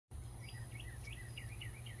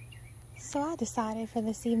So I decided for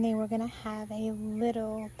this evening we're going to have a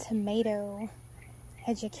little tomato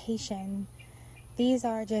education. These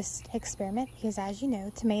are just experiment because, as you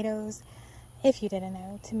know, tomatoes, if you didn't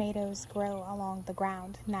know, tomatoes grow along the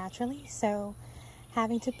ground naturally. So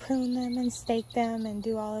having to prune them and stake them and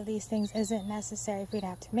do all of these things isn't necessary if we'd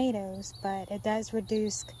have tomatoes, but it does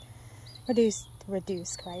reduce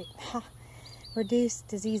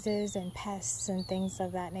diseases and pests and things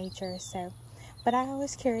of that nature. So, but I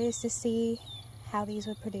was curious to see how these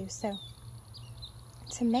would produce. So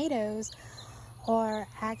tomatoes are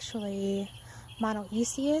actually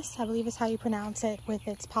monoecious, I believe is how you pronounce it, with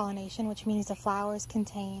its pollination, which means the flowers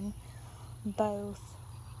contain both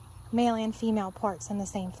male and female parts in the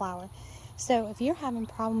same flower. So if you're having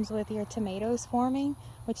problems with your tomatoes forming,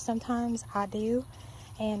 which sometimes I do,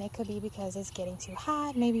 and it could be because it's getting too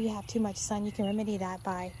hot, maybe you have too much sun, you can remedy that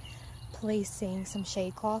by placing some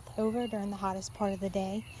shade cloth over during the hottest part of the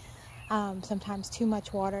day. Sometimes too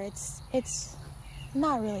much water. It's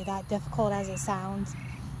not really that difficult as it sounds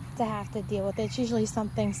to have to deal with it. It's usually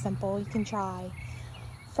something simple. You can try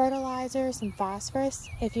fertilizer, some phosphorus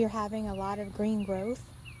if you're having a lot of green growth.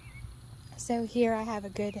 So here I have a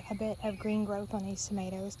bit of green growth on these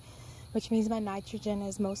tomatoes, which means my nitrogen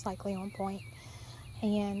is most likely on point.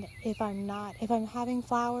 And if I'm having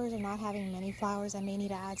flowers or not having many flowers, I may need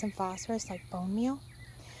to add some phosphorus, like bone meal.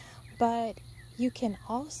 But you can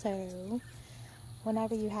also,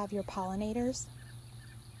 whenever you have your pollinators,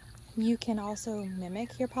 you can also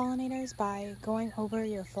mimic your pollinators by going over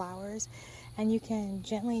your flowers, and you can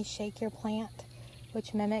gently shake your plant,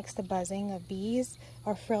 which mimics the buzzing of bees,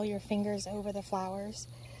 or frill your fingers over the flowers,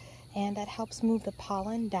 and that helps move the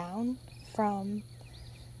pollen down from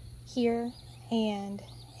here and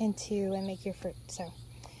make your fruit. So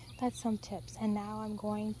that's some tips. And now I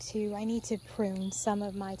need to prune some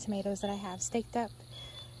of my tomatoes that I have staked up.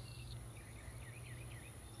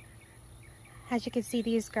 As you can see,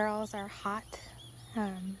 these girls are hot.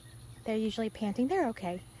 They're usually panting. They're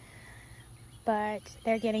okay, but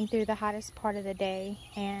they're getting through the hottest part of the day,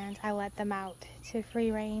 and I let them out to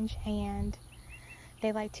free range, and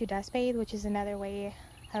they like to dust bathe, which is another way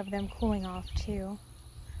of them cooling off too.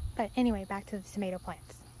 But anyway, back to the tomato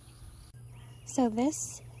plants. So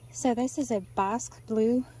this is a Basque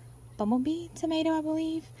Blue Bumblebee tomato, I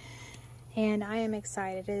believe, and I am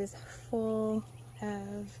excited. It is full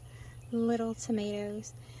of little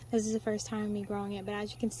tomatoes. This is the first time me growing it, but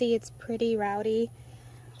as you can see, it's pretty rowdy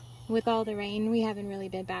with all the rain. We haven't really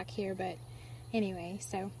been back here, but anyway,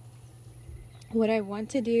 so what I want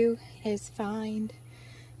to do is find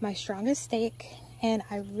my strongest stake, and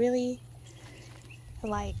I really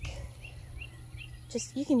like,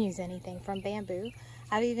 you can use anything from bamboo.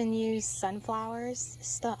 I've even used sunflowers,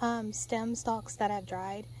 stem stalks that I've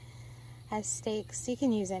dried as stakes. You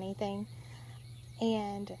can use anything.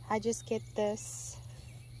 And I just get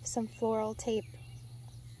some floral tape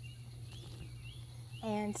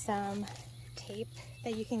and some tape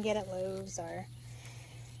that you can get at Lowe's or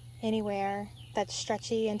anywhere that's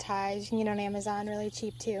stretchy and ties. You can get on Amazon, really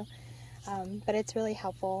cheap too. But it's really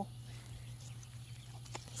helpful.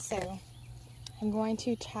 So I'm going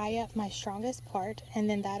to tie up my strongest part, and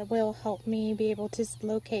then that will help me be able to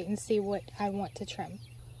locate and see what I want to trim.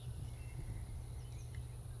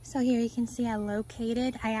 So here you can see I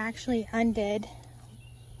actually undid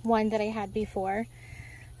one that I had before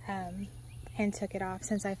and took it off,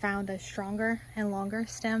 since I found a stronger and longer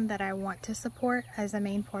stem that I want to support as the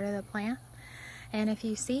main part of the plant. And if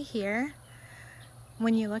you see here,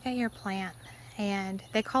 when you look at your plant, and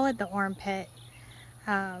they call it the armpit,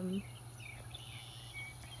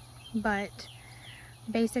 but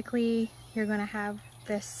basically you're going to have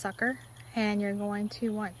this sucker, and you're going to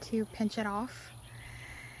want to pinch it off.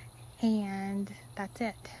 And that's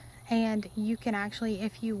it. And you can actually,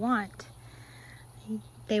 if you want,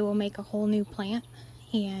 they will make a whole new plant.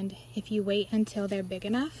 And if you wait until they're big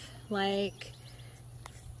enough, like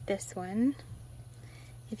this one,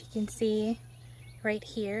 if you can see right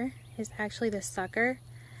here is actually the sucker,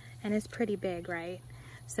 and it's pretty big, right?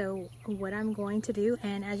 So what I'm going to do,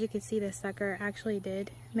 and as you can see, the sucker actually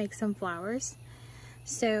did make some flowers.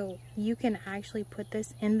 So you can actually put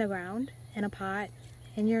this in the ground in a pot,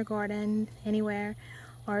 in your garden, anywhere,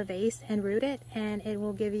 or a vase, and root it, and it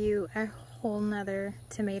will give you a whole nother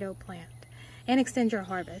tomato plant and extend your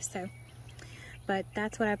harvest. So, but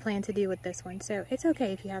that's what I plan to do with this one. So it's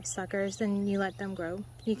okay if you have suckers and you let them grow.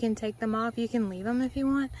 You can take them off, you can leave them if you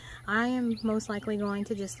want. I am most likely going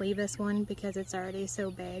to just leave this one because it's already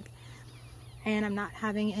so big, and I'm not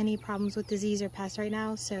having any problems with disease or pests right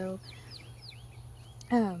now. So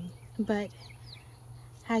but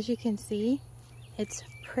as you can see, it's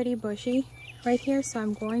pretty bushy right here, so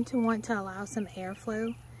I'm going to want to allow some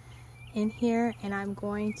airflow in here, and I'm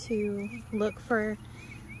going to look for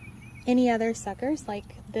any other suckers like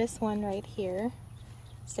this one right here.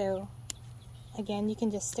 So again, you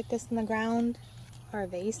can just stick this in the ground or a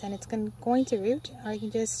vase and it's going to root, or you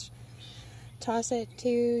can just toss it to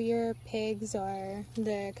your pigs or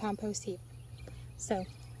the compost heap. So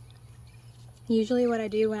usually what I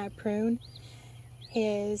do when I prune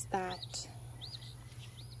is that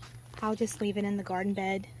I'll just leave it in the garden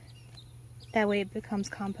bed. That way it becomes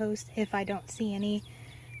compost if I don't see any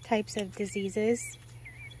types of diseases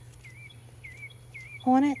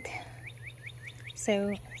on it.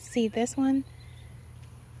 So see, this one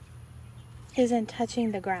isn't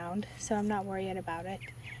touching the ground, so I'm not worried about it.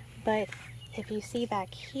 But if you see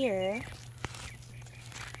back here,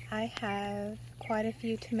 I have quite a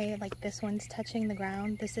few tomatoes, like this one's touching the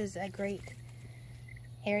ground. This is a great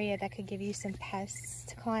area that could give you some pests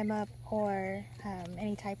to climb up, or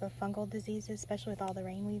any type of fungal diseases, especially with all the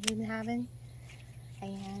rain we've been having.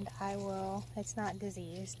 And it's not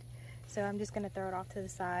diseased, so I'm just going to throw it off to the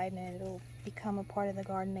side and it'll become a part of the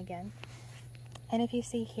garden again. And if you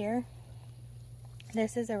see here,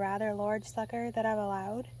 this is a rather large sucker that I've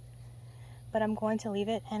allowed, but I'm going to leave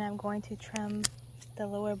it and I'm going to trim the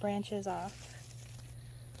lower branches off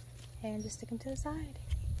and just stick them to the side.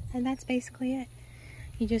 And that's basically it.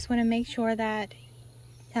 You just want to make sure that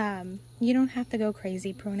you don't have to go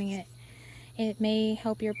crazy pruning it. It may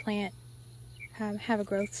help your plant have a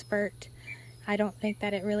growth spurt. I don't think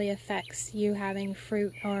that it really affects you having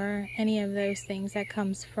fruit or any of those things that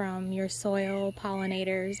comes from your soil,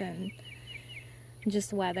 pollinators, and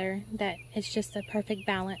just weather. That it's just a perfect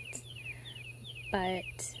balance.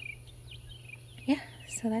 But yeah,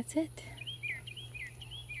 so that's it.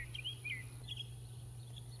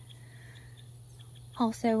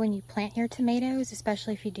 Also, when you plant your tomatoes,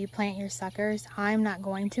 especially if you do plant your suckers, I'm not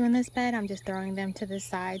going to in this bed. I'm just throwing them to the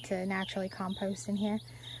side to naturally compost in here.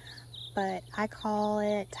 But I call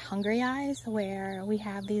it hungry eyes, where we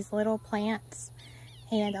have these little plants,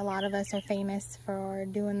 and a lot of us are famous for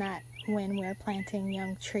doing that when we're planting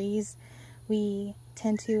young trees. We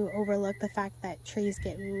tend to overlook the fact that trees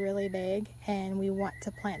get really big, and we want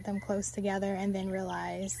to plant them close together and then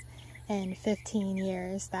realize in 15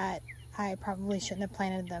 years that I probably shouldn't have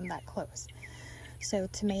planted them that close. So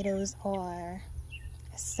tomatoes are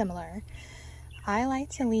similar. I like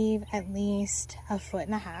to leave at least 1.5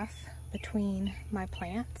 feet between my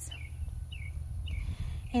plants.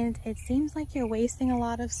 And it seems like you're wasting a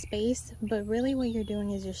lot of space, but really what you're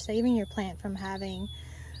doing is you're saving your plant from having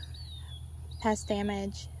pest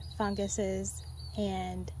damage, funguses,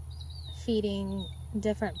 and feeding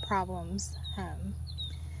different problems.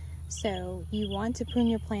 So you want to prune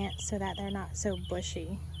your plants so that they're not so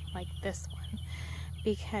bushy like this one,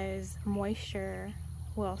 because moisture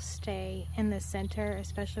will stay in the center,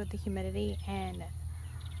 especially with the humidity, and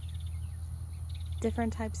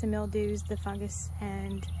different types of mildews, the fungus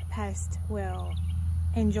and pest will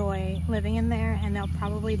enjoy living in there, and they'll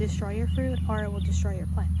probably destroy your fruit, or it will destroy your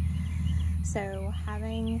plant. So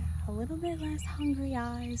having a little bit less hungry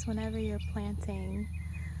eyes whenever you're planting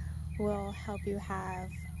will help you have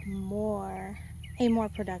a more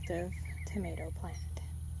productive tomato plant.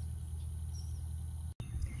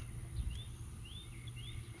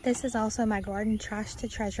 This is also my garden trash to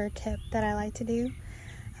treasure tip that I like to do.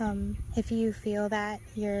 If you feel that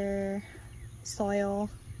your soil,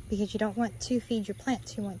 because you don't want to feed your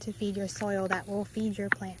plants, you want to feed your soil that will feed your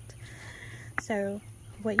plant. So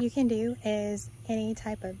what you can do is any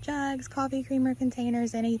type of jugs, coffee creamer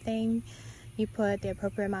containers, anything, you put the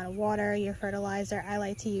appropriate amount of water, your fertilizer. I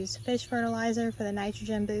like to use fish fertilizer for the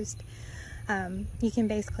nitrogen boost. You can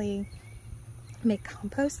basically make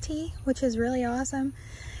compost tea, which is really awesome.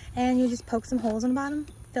 And you just poke some holes in the bottom,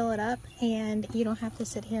 fill it up, and you don't have to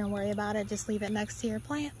sit here and worry about it. Just leave it next to your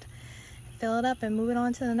plant, fill it up, and move it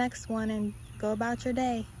on to the next one and go about your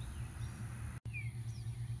day.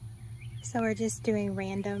 So we're just doing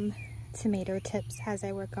random tomato tips as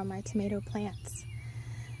I work on my tomato plants.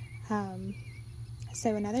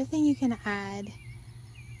 So another thing you can add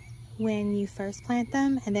when you first plant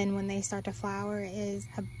them and then when they start to flower is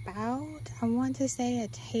about, I want to say, a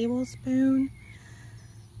tablespoon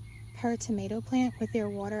per tomato plant with your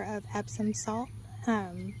water of Epsom salt.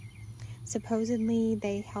 Supposedly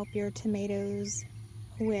they help your tomatoes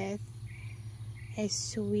with a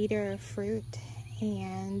sweeter fruit,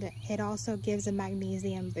 and it also gives a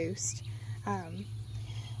magnesium boost,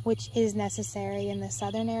 which is necessary in the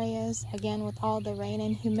southern areas. Again, with all the rain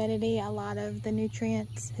and humidity, a lot of the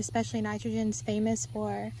nutrients, especially nitrogen, is famous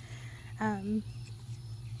for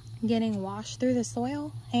getting washed through the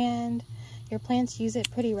soil, and your plants use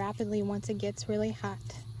it pretty rapidly once it gets really hot.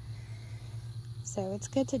 So it's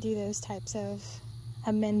good to do those types of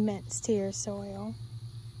amendments to your soil.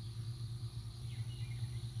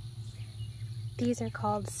 These are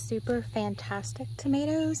called Super Fantastic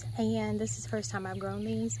tomatoes, and this is the first time I've grown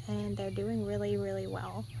these, and they're doing really, really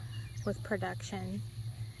well with production.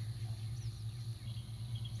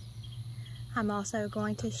 I'm also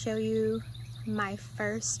going to show you my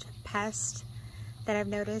first pest that I've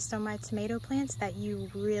noticed on my tomato plants that you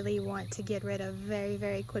really want to get rid of very,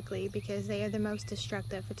 very quickly, because they are the most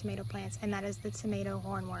destructive for tomato plants, and that is the tomato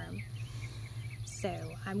hornworm. So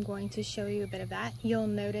I'm going to show you a bit of that. You'll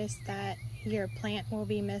notice that your plant will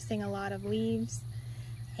be missing a lot of leaves,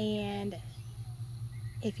 and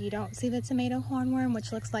if you don't see the tomato hornworm,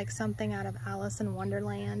 which looks like something out of Alice in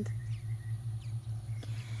Wonderland,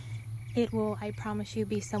 it will, I promise you,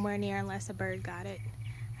 be somewhere near unless a bird got it.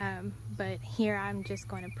 But here I'm just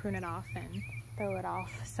going to prune it off and throw it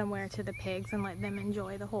off somewhere to the pigs and let them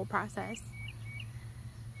enjoy the whole process.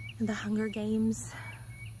 The Hunger Games.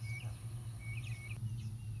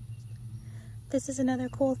 This is another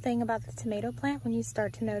cool thing about the tomato plant. When you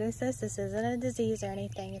start to notice this isn't a disease or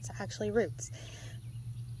anything, it's actually roots.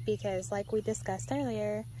 Because like we discussed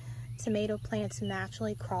earlier, tomato plants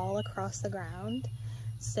naturally crawl across the ground.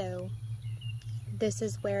 So this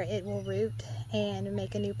is where it will root and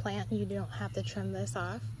make a new plant. You don't have to trim this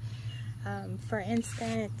off. For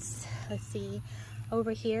instance, let's see,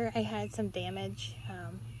 over here I had some damage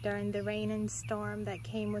during the rain and storm that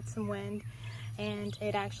came with some wind, and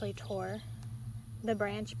it actually tore the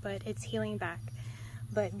branch, but it's healing back.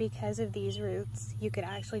 But because of these roots, you could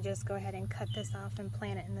actually just go ahead and cut this off and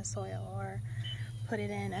plant it in the soil, or put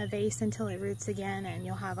it in a vase until it roots again, and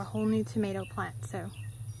you'll have a whole new tomato plant. So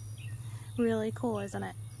really cool, isn't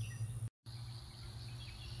it?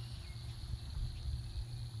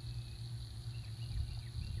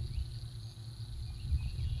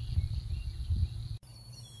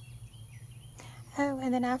 Oh,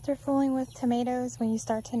 and then after fooling with tomatoes, when you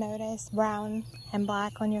start to notice brown and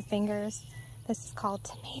black on your fingers, this is called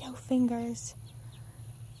tomato fingers.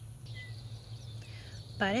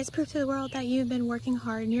 But it's proof to the world that you've been working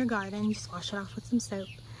hard in your garden. Just wash it off with some soap.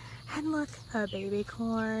 And look, a baby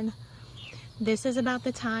corn. This is about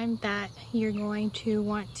the time that you're going to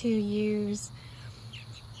want to use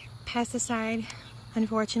pesticide,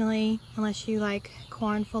 unfortunately, unless you like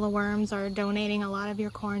corn full of worms or donating a lot of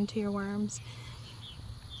your corn to your worms.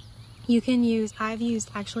 You can use, I've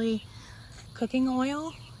used actually cooking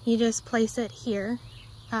oil. You just place it here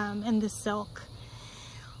in the silk,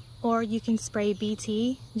 or you can spray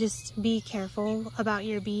BT. Just be careful about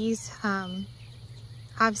your bees.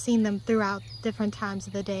 I've seen them throughout different times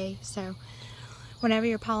of the day, so whenever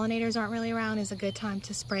your pollinators aren't really around is a good time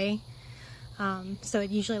to spray. So it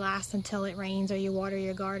usually lasts until it rains or you water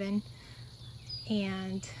your garden,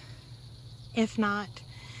 and if not,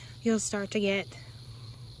 you'll start to get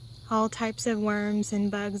all types of worms and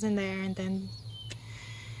bugs in there, and then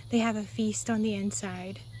they have a feast on the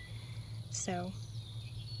inside. So,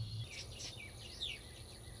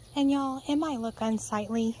 and y'all, it might look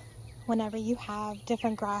unsightly whenever you have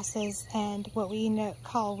different grasses and what we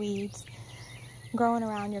call weeds growing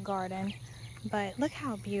around your garden, but look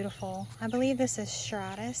how beautiful. I believe this is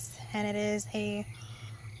Stratus, and it is a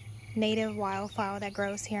native wildflower that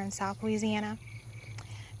grows here in South Louisiana.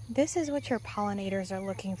 This is what your pollinators are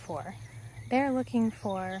looking for. They're looking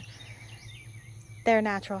for their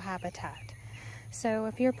natural habitat. So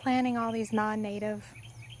if you're planting all these non-native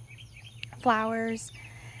flowers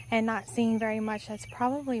and not seeing very much, that's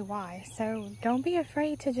probably why. So don't be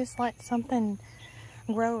afraid to just let something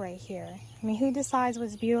grow right here. I mean, who decides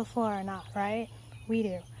what's beautiful or not, right? We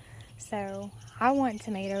do. So I want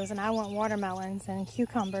tomatoes and I want watermelons and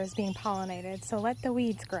cucumbers being pollinated, so let the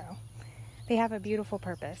weeds grow. They have a beautiful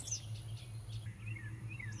purpose.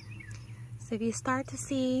 So if you start to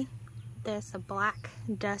see this black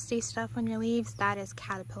dusty stuff on your leaves, that is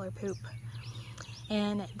caterpillar poop.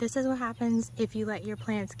 And this is what happens if you let your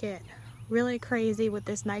plants get really crazy with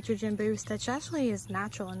this nitrogen boost, that actually is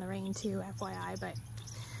natural in the rain too, FYI, but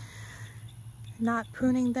not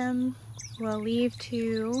pruning them will lead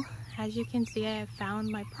to, as you can see, I have found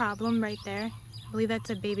my problem right there. I believe that's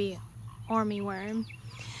a baby armyworm.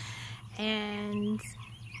 And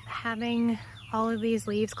having all of these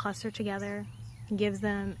leaves clustered together gives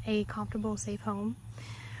them a comfortable, safe home.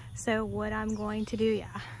 So what I'm going to do,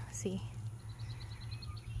 yeah, see,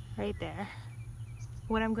 right there.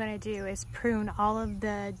 What I'm going to do is prune all of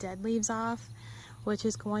the dead leaves off, which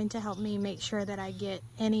is going to help me make sure that I get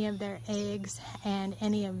any of their eggs and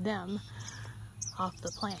any of them off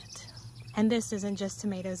the plant. And this isn't just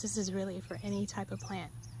tomatoes, this is really for any type of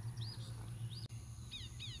plant.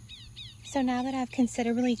 So now that I've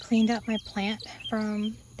considerably cleaned up my plant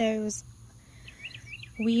from those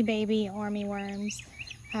wee baby armyworms,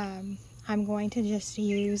 I'm going to just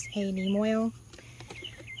use a neem oil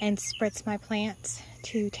and spritz my plants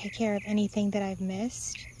to take care of anything that I've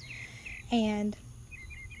missed. And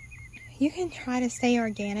you can try to stay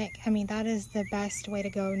organic. I mean, that is the best way to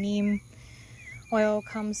go. Neem oil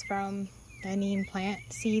comes from the neem plant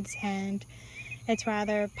seeds, and it's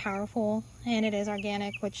rather powerful, and it is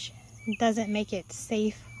organic, which doesn't make it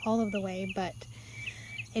safe all of the way. But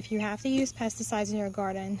if you have to use pesticides in your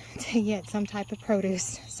garden to get some type of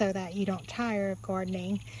produce so that you don't tire of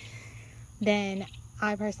gardening, then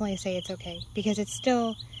I personally say it's okay, because it's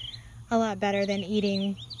still a lot better than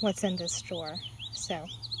eating what's in the store. So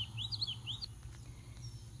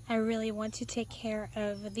I really want to take care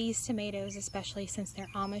of these tomatoes, especially since they're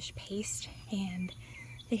Amish paste and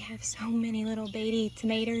they have so many little baby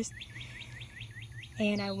tomatoes,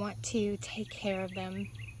 and I want to take care of them.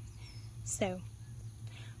 So,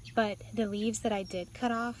 but the leaves that I did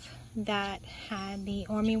cut off that had the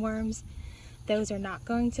armyworms, those are not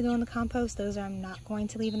going to go in the compost. Those I'm not going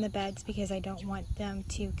to leave in the beds, because I don't want them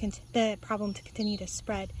to the problem to continue to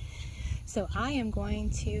spread. So I am going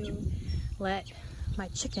to let my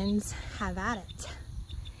chickens have at it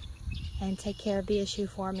and take care of the issue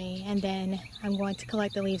for me, and then I'm going to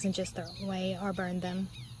collect the leaves and just throw them away or burn them.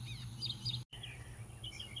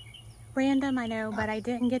 Random, I know, but I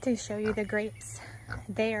didn't get to show you the grapes.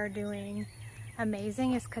 They are doing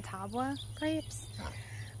amazing. It's Catawba grapes,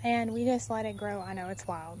 and we just let it grow. I know it's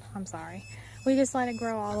wild, I'm sorry. We just let it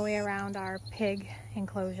grow all the way around our pig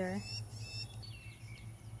enclosure.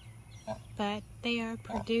 But they are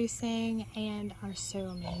producing and are so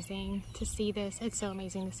amazing to see this. It's so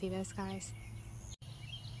amazing to see this, guys.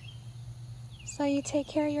 So you take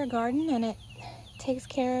care of your garden and it takes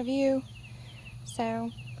care of you. So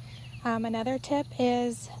another tip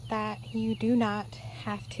is that you do not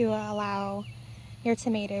have to allow your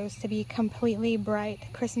tomatoes to be completely bright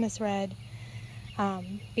Christmas red,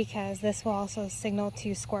 because this will also signal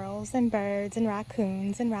to squirrels and birds and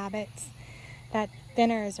raccoons and rabbits that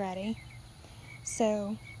dinner is ready.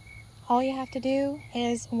 So all you have to do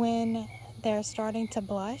is, when they're starting to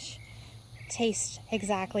blush, taste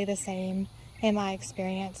exactly the same in my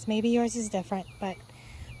experience. Maybe yours is different, but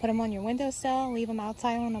put them on your windowsill, leave them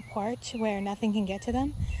outside on a porch where nothing can get to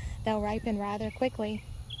them. They'll ripen rather quickly.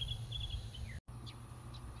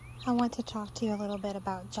 I want to talk to you a little bit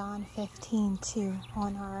about John 15:2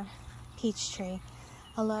 on our peach tree.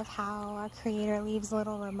 I love how our Creator leaves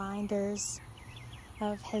little reminders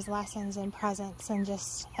of His lessons and presence and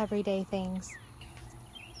just everyday things.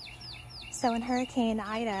 So in Hurricane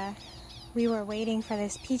Ida, we were waiting for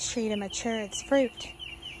this peach tree to mature its fruit,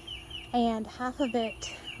 and half of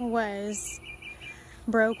it was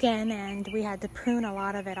broken and we had to prune a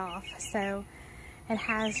lot of it off. So it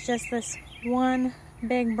has just this one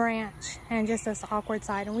big branch and just this awkward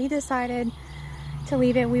side, and we decided to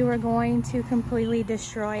leave it. We were going to completely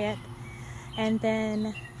destroy it, and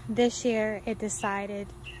then this year it decided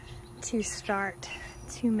to start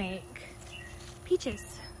to make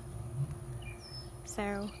peaches.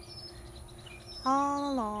 So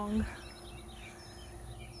all along,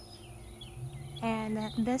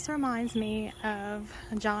 and this reminds me of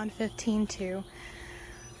John 15:2,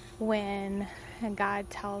 when God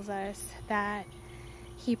tells us that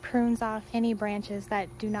He prunes off any branches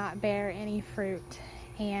that do not bear any fruit,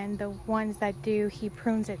 and the ones that do, He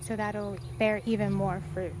prunes it so that it'll bear even more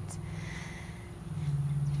fruit.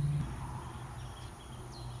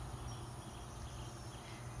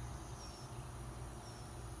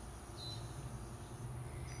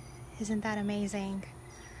 Isn't that amazing?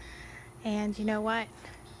 And you know what?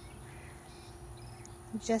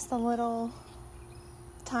 Just a little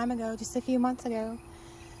time ago, just a few months ago,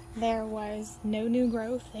 there was no new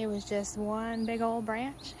growth. It was just one big old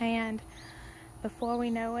branch, and before we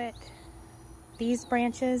know it, these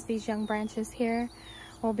branches, these young branches here,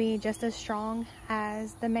 will be just as strong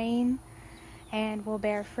as the main and will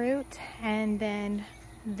bear fruit, and then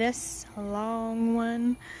this long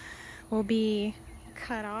one will be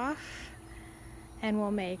cut off and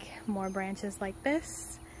we'll make more branches like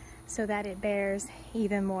this so that it bears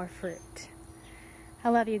even more fruit. I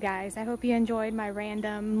love you guys. I hope you enjoyed my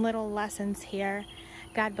random little lessons here.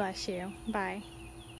 God bless you. Bye.